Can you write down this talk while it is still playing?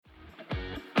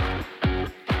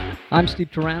I'm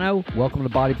Steve Turano. Welcome to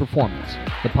Body Performance,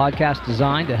 the podcast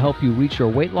designed to help you reach your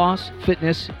weight loss,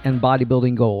 fitness, and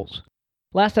bodybuilding goals.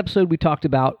 Last episode, we talked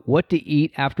about what to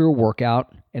eat after a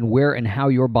workout and where and how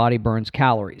your body burns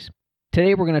calories.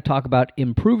 Today, we're going to talk about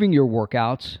improving your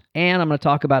workouts, and I'm going to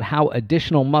talk about how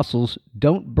additional muscles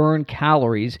don't burn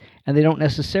calories and they don't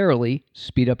necessarily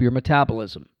speed up your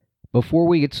metabolism. Before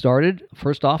we get started,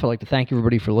 first off, I'd like to thank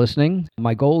everybody for listening.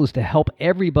 My goal is to help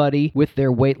everybody with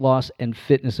their weight loss and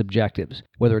fitness objectives.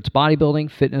 Whether it's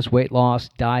bodybuilding, fitness, weight loss,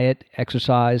 diet,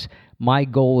 exercise, my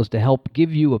goal is to help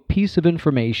give you a piece of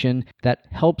information that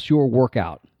helps your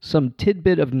workout, some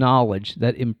tidbit of knowledge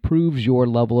that improves your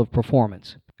level of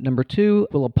performance. Number two,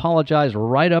 we'll apologize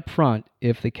right up front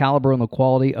if the caliber and the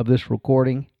quality of this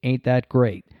recording ain't that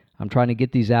great. I'm trying to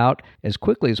get these out as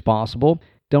quickly as possible.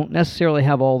 Don't necessarily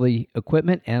have all the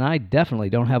equipment, and I definitely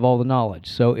don't have all the knowledge.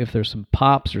 So if there's some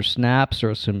pops or snaps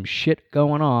or some shit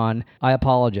going on, I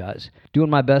apologize. Doing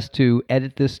my best to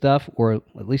edit this stuff, or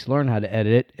at least learn how to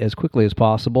edit it as quickly as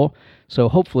possible. So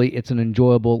hopefully it's an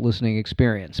enjoyable listening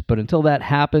experience. But until that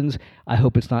happens, I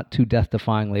hope it's not too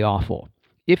death-defyingly awful.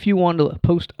 If you want to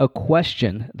post a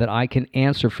question that I can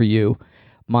answer for you,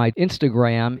 my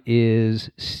Instagram is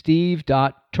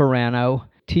steve.turano,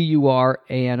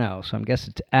 Turano. So I'm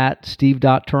guessing it's at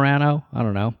steve.turano. I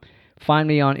don't know. Find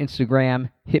me on Instagram.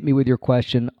 Hit me with your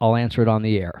question. I'll answer it on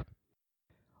the air.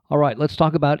 All right, let's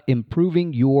talk about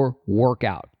improving your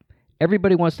workout.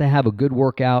 Everybody wants to have a good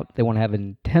workout. They want to have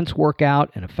an intense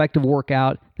workout, an effective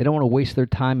workout. They don't want to waste their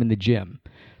time in the gym.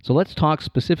 So let's talk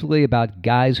specifically about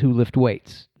guys who lift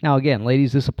weights. Now again,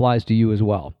 ladies, this applies to you as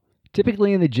well.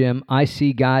 Typically in the gym, I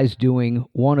see guys doing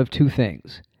one of two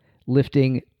things: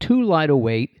 lifting too light a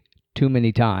weight too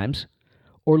many times,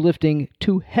 or lifting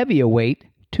too heavy a weight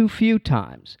too few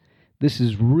times. This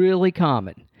is really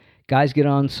common. Guys get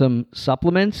on some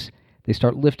supplements, they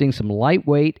start lifting some light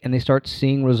weight, and they start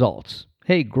seeing results.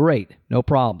 Hey, great, no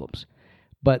problems.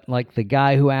 But like the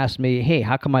guy who asked me, hey,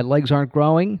 how come my legs aren't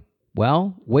growing?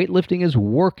 Well, weightlifting is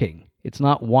working. It's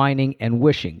not whining and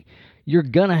wishing. You're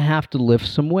gonna have to lift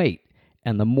some weight,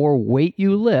 and the more weight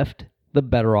you lift, the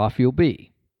better off you'll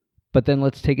be. But then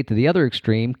let's take it to the other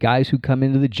extreme, guys who come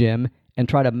into the gym and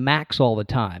try to max all the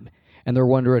time. And they're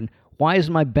wondering, why is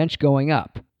my bench going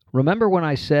up? Remember when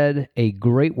I said a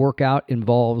great workout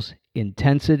involves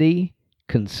intensity,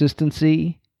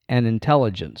 consistency, and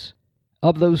intelligence?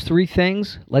 Of those three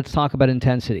things, let's talk about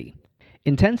intensity.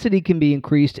 Intensity can be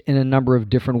increased in a number of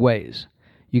different ways.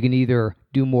 You can either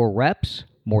do more reps,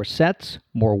 more sets,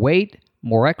 more weight,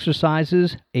 more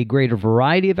exercises, a greater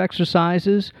variety of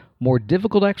exercises, more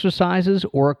difficult exercises,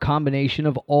 or a combination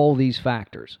of all these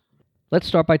factors. Let's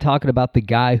start by talking about the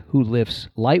guy who lifts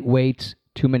light weights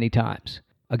too many times.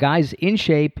 A guy's in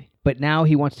shape, but now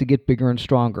he wants to get bigger and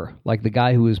stronger, like the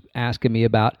guy who was asking me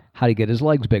about how to get his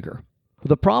legs bigger.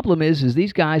 The problem is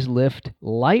these guys lift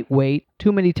light weight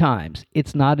too many times.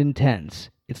 It's not intense.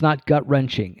 It's not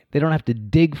gut-wrenching. They don't have to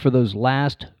dig for those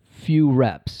last few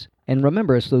reps. And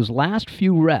remember, it's those last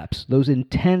few reps, those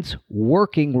intense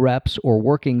working reps or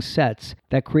working sets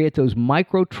that create those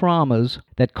micro traumas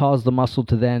that cause the muscle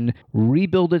to then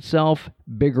rebuild itself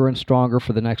bigger and stronger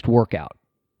for the next workout.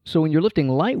 So when you're lifting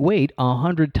light weight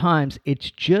 100 times, it's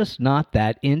just not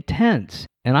that intense.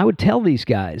 And I would tell these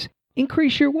guys,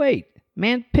 increase your weight.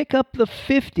 Man, pick up the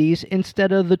 50s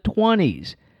instead of the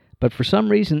 20s. But for some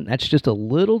reason, that's just a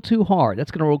little too hard.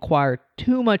 That's going to require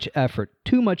too much effort,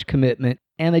 too much commitment,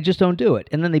 and they just don't do it.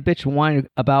 And then they bitch and whine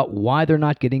about why they're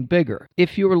not getting bigger.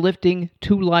 If you're lifting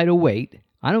too light a weight,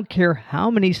 I don't care how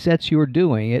many sets you're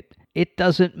doing it, it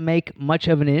doesn't make much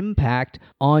of an impact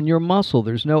on your muscle.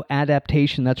 There's no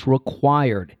adaptation that's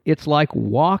required. It's like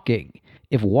walking.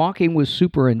 If walking was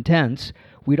super intense,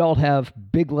 we'd all have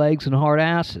big legs and hard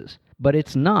asses. But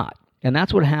it's not. And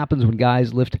that's what happens when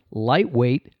guys lift light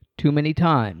weight too many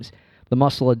times. The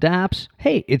muscle adapts.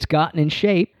 Hey, it's gotten in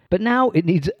shape, but now it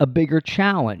needs a bigger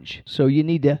challenge. So you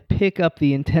need to pick up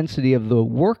the intensity of the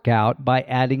workout by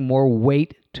adding more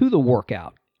weight to the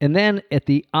workout. And then at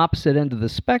the opposite end of the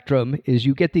spectrum is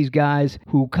you get these guys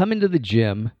who come into the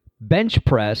gym, bench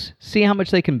press, see how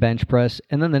much they can bench press,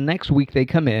 and then the next week they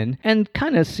come in and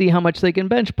kind of see how much they can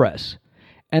bench press.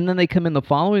 And then they come in the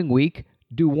following week,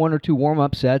 do one or two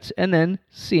warm-up sets, and then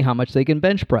see how much they can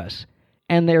bench press.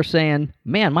 And they're saying,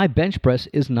 man, my bench press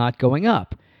is not going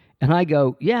up. And I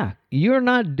go, yeah, you're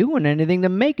not doing anything to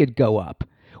make it go up.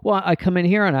 Well, I come in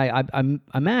here and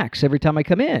I max every time I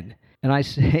come in. And I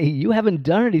say, you haven't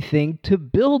done anything to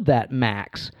build that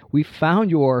max. We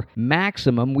found your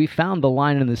maximum. We found the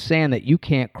line in the sand that you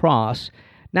can't cross.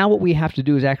 Now what we have to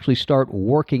do is actually start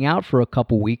working out for a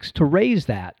couple weeks to raise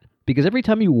that. Because every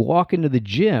time you walk into the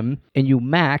gym and you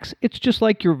max, it's just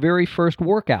like your very first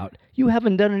workout. You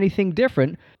haven't done anything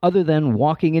different other than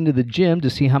walking into the gym to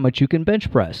see how much you can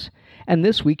bench press. And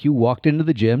this week you walked into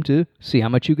the gym to see how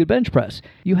much you could bench press.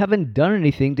 You haven't done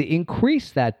anything to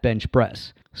increase that bench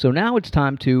press. So now it's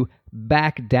time to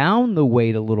back down the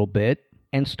weight a little bit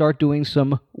and start doing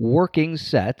some working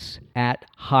sets at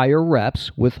higher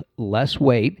reps with less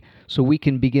weight, so we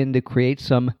can begin to create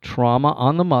some trauma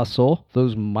on the muscle,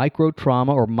 those micro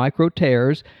trauma or micro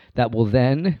tears that will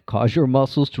then cause your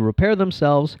muscles to repair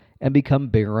themselves and become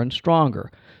bigger and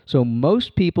stronger. So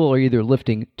most people are either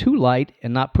lifting too light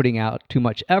and not putting out too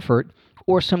much effort,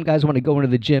 or some guys want to go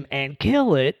into the gym and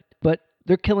kill it, but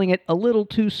they're killing it a little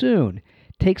too soon.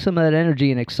 Take some of that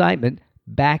energy and excitement,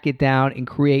 back it down, and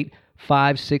create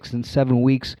 5, 6, and 7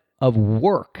 weeks of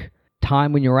work,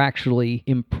 time when you're actually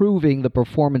improving the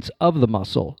performance of the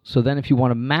muscle. So then if you want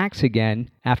to max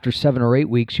again, after 7 or 8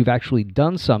 weeks, you've actually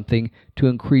done something to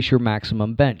increase your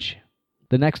maximum bench.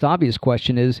 The next obvious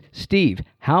question is, Steve,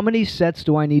 how many sets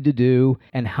do I need to do,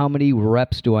 and how many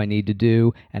reps do I need to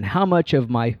do, and how much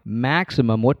of my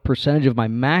maximum, what percentage of my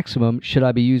maximum should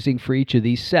I be using for each of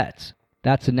these sets?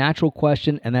 That's a natural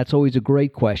question, and that's always a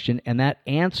great question, and that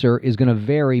answer is going to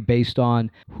vary based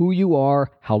on who you are,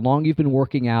 how long you've been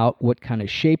working out, what kind of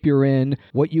shape you're in,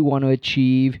 what you want to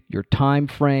achieve, your time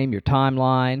frame, your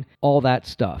timeline, all that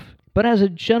stuff. But as a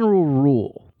general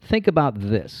rule, think about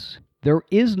this. There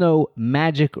is no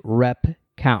magic rep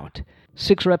count.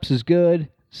 6 reps is good,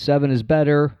 7 is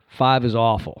better, 5 is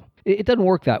awful. It doesn't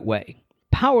work that way.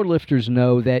 Powerlifters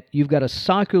know that you've got to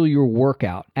cycle your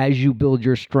workout as you build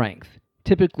your strength.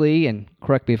 Typically, and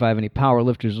correct me if I have any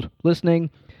powerlifters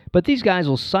listening, but these guys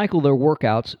will cycle their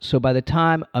workouts so by the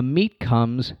time a meet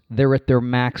comes, they're at their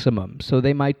maximum. So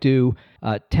they might do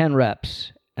 10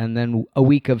 reps, and then a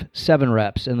week of 7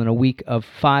 reps, and then a week of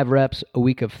 5 reps, a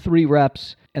week of 3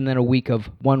 reps, and then a week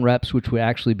of 1 reps, which would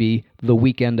actually be the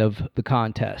weekend of the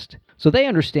contest. So they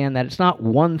understand that it's not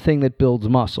one thing that builds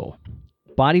muscle.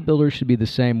 Bodybuilders should be the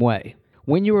same way.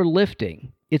 When you are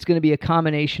lifting, it's going to be a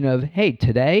combination of, hey,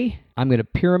 today I'm going to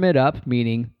pyramid up,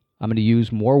 meaning I'm going to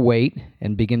use more weight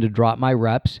and begin to drop my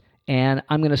reps, and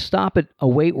I'm going to stop at a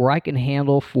weight where I can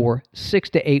handle for 6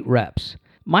 to 8 reps.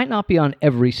 Might not be on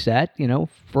every set,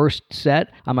 first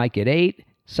set I might get 8,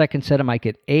 second set I might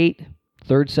get 8,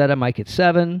 third set I might get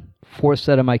 7, fourth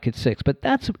set I might get 6, but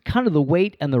that's kind of the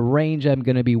weight and the range I'm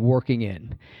going to be working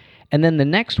in. And then the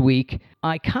next week,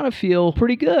 I kind of feel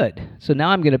pretty good. So now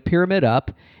I'm going to pyramid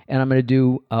up, and I'm going to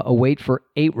do a weight for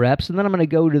 8 reps, and then I'm going to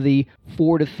go to the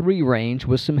 4 to 3 range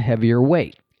with some heavier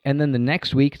weight. And then the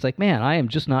next week, it's like, man, I am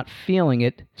just not feeling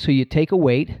it. So you take a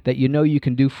weight that you know you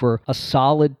can do for a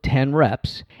solid 10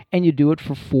 reps, and you do it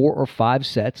for 4 or 5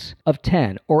 sets of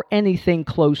 10, or anything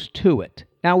close to it.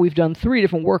 Now, we've done 3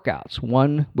 different workouts,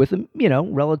 one with,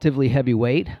 relatively heavy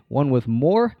weight, one with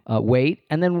more weight,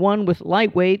 and then one with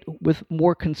lightweight with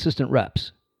more consistent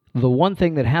reps. The one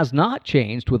thing that has not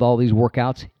changed with all these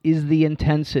workouts is the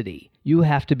intensity. You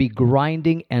have to be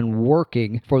grinding and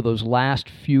working for those last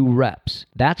few reps.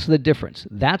 That's the difference.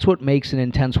 That's what makes an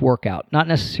intense workout. Not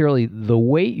necessarily the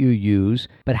weight you use,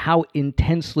 but how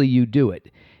intensely you do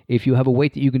it. If you have a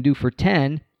weight that you can do for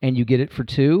 10 and you get it for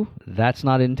 2, that's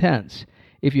not intense.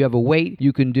 If you have a weight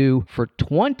you can do for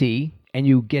 20 and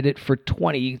you get it for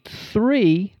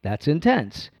 23, that's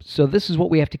intense. So this is what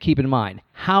we have to keep in mind.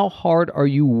 How hard are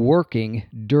you working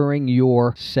during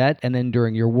your set and then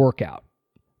during your workout?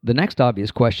 The next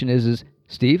obvious question is,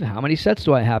 Steve, how many sets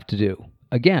do I have to do?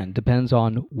 Again, depends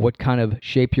on what kind of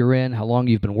shape you're in, how long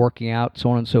you've been working out, so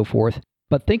on and so forth.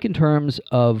 But think in terms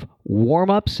of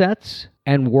warm-up sets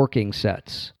and working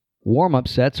sets. Warm-up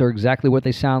sets are exactly what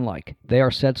they sound like. They are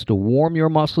sets to warm your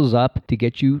muscles up to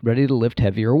get you ready to lift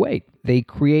heavier weight. They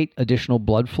create additional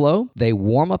blood flow, they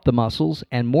warm up the muscles,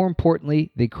 and more importantly,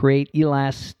 they create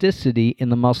elasticity in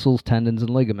the muscles, tendons,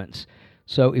 and ligaments.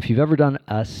 So if you've ever done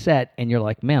a set and you're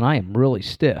like, man, I am really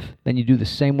stiff, then you do the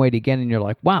same weight again and you're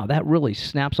like, wow, that really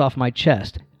snaps off my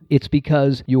chest. It's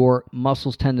because your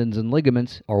muscles, tendons, and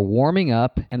ligaments are warming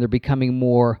up and they're becoming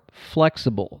more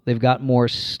flexible. They've got more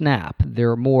snap.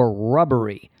 They're more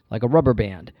rubbery, like a rubber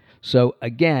band. So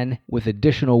again, with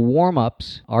additional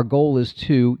warm-ups, our goal is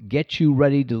to get you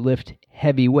ready to lift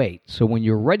heavy weight. So when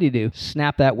you're ready to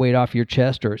snap that weight off your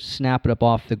chest or snap it up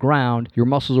off the ground, your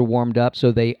muscles are warmed up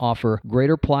so they offer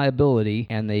greater pliability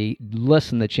and they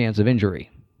lessen the chance of injury.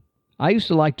 I used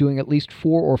to like doing at least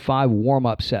 4 or 5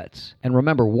 warm-up sets. And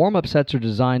remember, warm-up sets are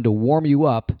designed to warm you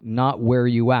up, not wear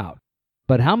you out.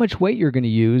 But how much weight you're going to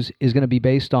use is going to be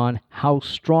based on how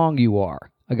strong you are.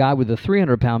 A guy with a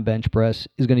 300-pound bench press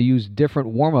is going to use different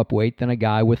warm-up weight than a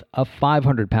guy with a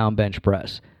 500-pound bench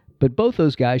press. But both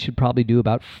those guys should probably do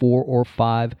about 4 or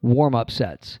 5 warm-up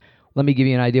sets. Let me give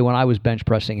you an idea. When I was bench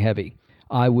pressing heavy,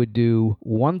 I would do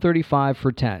 135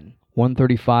 for 10,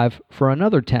 135 for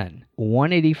another 10,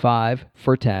 185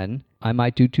 for 10. I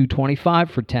might do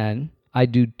 225 for 10.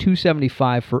 I'd do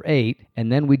 275 for 8, and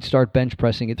then we'd start bench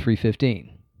pressing at 315.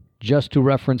 Just to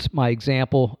reference my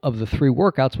example of the 3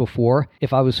 workouts before,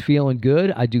 if I was feeling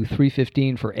good, I'd do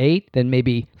 315 for 8, then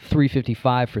maybe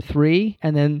 355 for 3,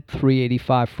 and then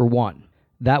 385 for 1.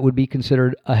 That would be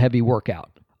considered a heavy workout.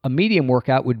 A medium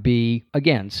workout would be,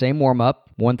 again, same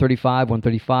warm-up, 135,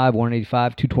 135,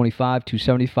 185, 225,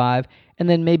 275, and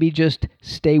then maybe just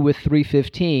stay with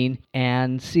 315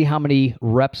 and see how many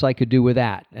reps I could do with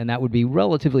that. And that would be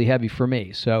relatively heavy for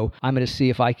me. So I'm going to see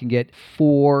if I can get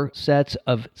 4 sets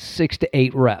of 6 to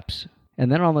 8 reps.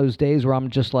 And then on those days where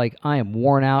I'm just like, I am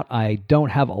worn out, I don't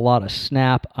have a lot of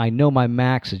snap, I know my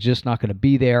max is just not going to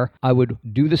be there, I would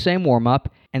do the same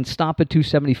warm-up and stop at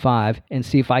 275 and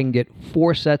see if I can get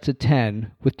 4 sets of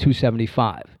 10 with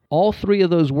 275. All 3 of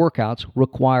those workouts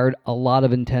required a lot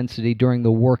of intensity during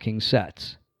the working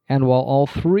sets. And while all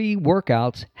 3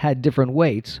 workouts had different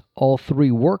weights, all 3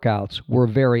 workouts were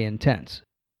very intense.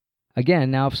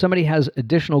 Again, now if somebody has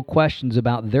additional questions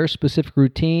about their specific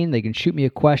routine, they can shoot me a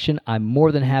question. I'm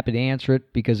more than happy to answer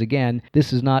it because, again,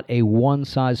 this is not a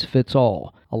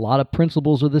one-size-fits-all. A lot of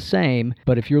principles are the same,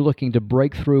 but if you're looking to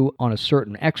break through on a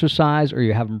certain exercise or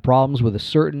you're having problems with a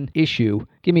certain issue,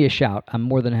 give me a shout. I'm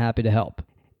more than happy to help.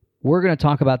 We're going to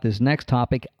talk about this next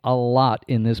topic a lot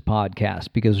in this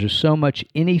podcast because there's so much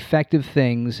ineffective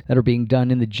things that are being done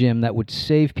in the gym that would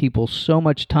save people so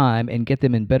much time and get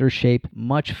them in better shape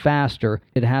much faster.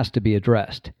 It has to be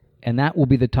addressed. And that will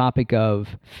be the topic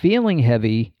of feeling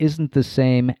heavy isn't the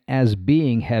same as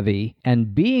being heavy,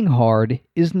 and being hard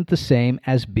isn't the same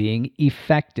as being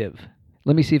effective.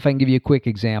 Let me see if I can give you a quick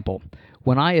example.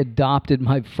 When I adopted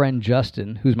my friend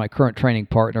Justin, who's my current training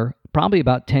partner, probably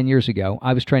about 10 years ago,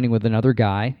 I was training with another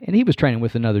guy, and he was training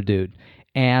with another dude.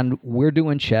 And we're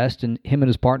doing chest, and him and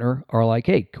his partner are like,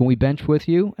 hey, can we bench with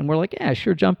you? And we're like, yeah,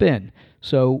 sure, jump in.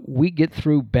 So we get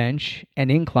through bench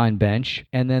and incline bench,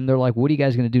 and then they're like, what are you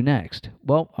guys going to do next?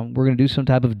 Well, we're going to do some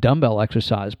type of dumbbell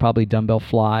exercise, probably dumbbell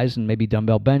flies and maybe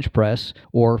dumbbell bench press,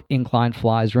 or incline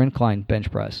flies or incline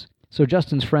bench press. So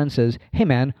Justin's friend says, hey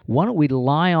man, why don't we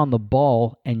lie on the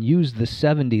ball and use the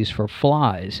 70s for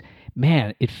flies?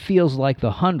 Man, it feels like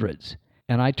the hundreds.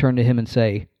 And I turn to him and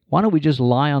say, why don't we just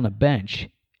lie on the bench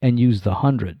and use the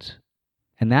hundreds?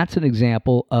 And that's an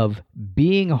example of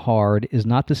being hard is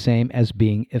not the same as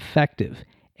being effective.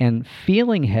 And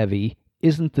feeling heavy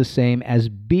isn't the same as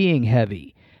being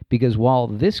heavy. Because while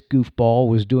this goofball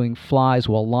was doing flies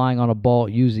while lying on a ball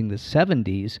using the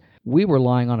 70s, we were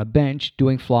lying on a bench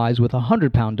doing flies with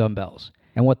 100-pound dumbbells.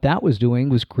 And what that was doing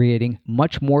was creating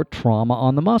much more trauma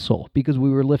on the muscle because we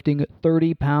were lifting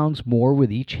 30 pounds more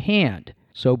with each hand.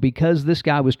 So because this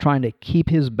guy was trying to keep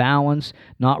his balance,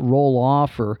 not roll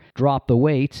off or drop the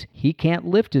weights, he can't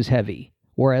lift as heavy.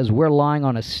 Whereas we're lying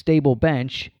on a stable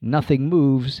bench, nothing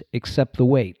moves except the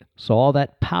weight. So all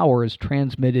that power is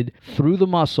transmitted through the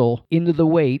muscle into the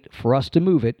weight for us to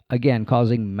move it, again,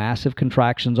 causing massive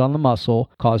contractions on the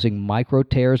muscle, causing micro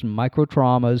tears and micro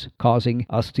traumas, causing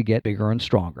us to get bigger and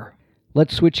stronger.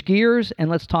 Let's switch gears and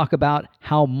let's talk about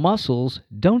how muscles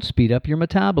don't speed up your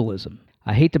metabolism.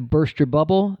 I hate to burst your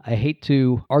bubble. I hate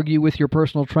to argue with your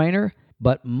personal trainer,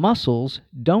 but muscles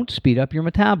don't speed up your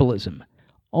metabolism.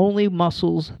 Only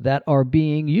muscles that are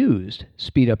being used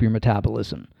speed up your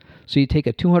metabolism. So you take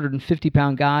a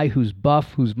 250-pound guy who's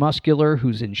buff, who's muscular,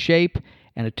 who's in shape,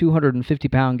 and a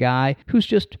 250-pound guy who's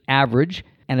just average,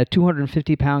 and a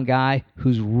 250-pound guy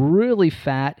who's really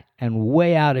fat and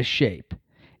way out of shape.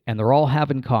 And they're all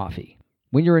having coffee.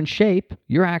 When you're in shape,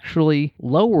 you're actually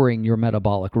lowering your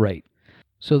metabolic rate.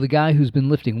 So the guy who's been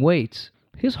lifting weights,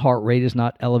 his heart rate is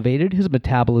not elevated, his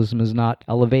metabolism is not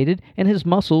elevated, and his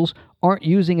muscles aren't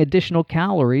using additional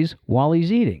calories while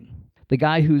he's eating. The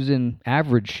guy who's in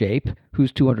average shape,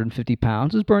 who's 250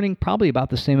 pounds, is burning probably about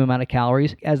the same amount of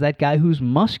calories as that guy who's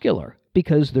muscular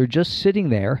because they're just sitting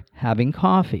there having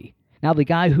coffee. Now, the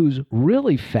guy who's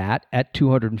really fat at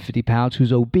 250 pounds,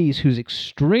 who's obese, who's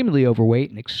extremely overweight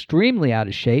and extremely out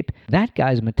of shape, that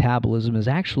guy's metabolism is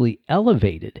actually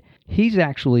elevated. He's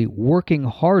actually working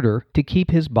harder to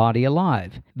keep his body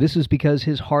alive. This is because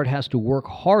his heart has to work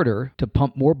harder to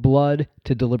pump more blood,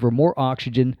 to deliver more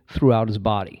oxygen throughout his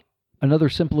body. Another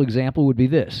simple example would be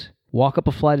this. Walk up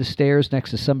a flight of stairs next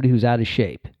to somebody who's out of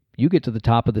shape. You get to the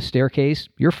top of the staircase,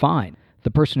 you're fine.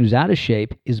 The person who's out of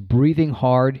shape is breathing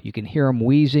hard. You can hear them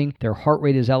wheezing. Their heart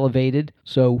rate is elevated.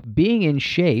 So being in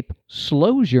shape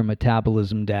slows your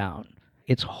metabolism down.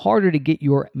 It's harder to get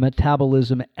your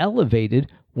metabolism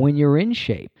elevated when you're in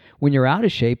shape. When you're out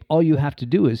of shape, all you have to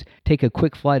do is take a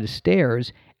quick flight of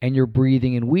stairs and you're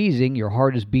breathing and wheezing, your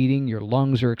heart is beating, your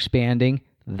lungs are expanding.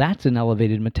 That's an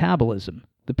elevated metabolism.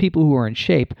 The people who are in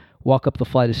shape walk up the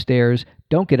flight of stairs,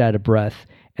 don't get out of breath,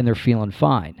 and they're feeling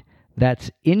fine.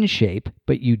 That's in shape,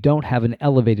 but you don't have an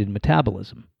elevated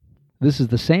metabolism. This is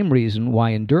the same reason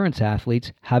why endurance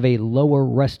athletes have a lower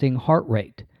resting heart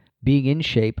rate. Being in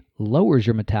shape lowers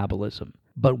your metabolism.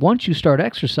 But once you start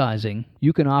exercising,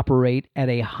 you can operate at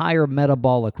a higher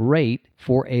metabolic rate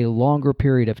for a longer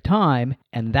period of time,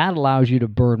 and that allows you to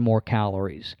burn more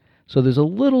calories. So there's a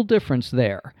little difference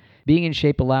there. Being in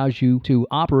shape allows you to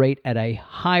operate at a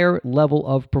higher level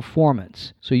of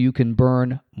performance, so you can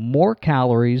burn more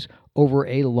calories over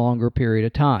a longer period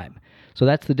of time. So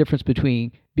that's the difference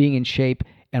between being in shape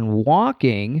and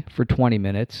walking for 20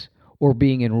 minutes, or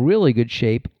being in really good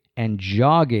shape and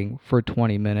jogging for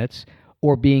 20 minutes,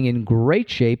 or being in great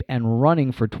shape and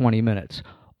running for 20 minutes.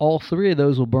 All three of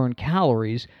those will burn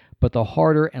calories, but the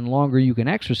harder and longer you can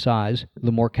exercise,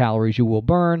 the more calories you will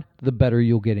burn, the better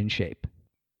you'll get in shape.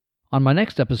 On my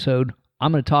next episode,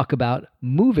 I'm going to talk about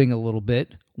moving a little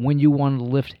bit when you want to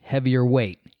lift heavier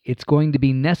weight. It's going to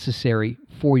be necessary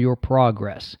for your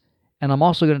progress. And I'm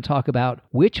also going to talk about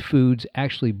which foods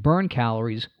actually burn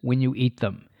calories when you eat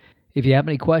them. If you have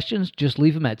any questions, just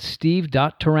leave them at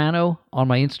steve.turano on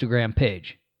my Instagram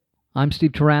page. I'm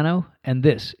Steve Turano, and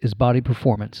this is Body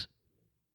Performance.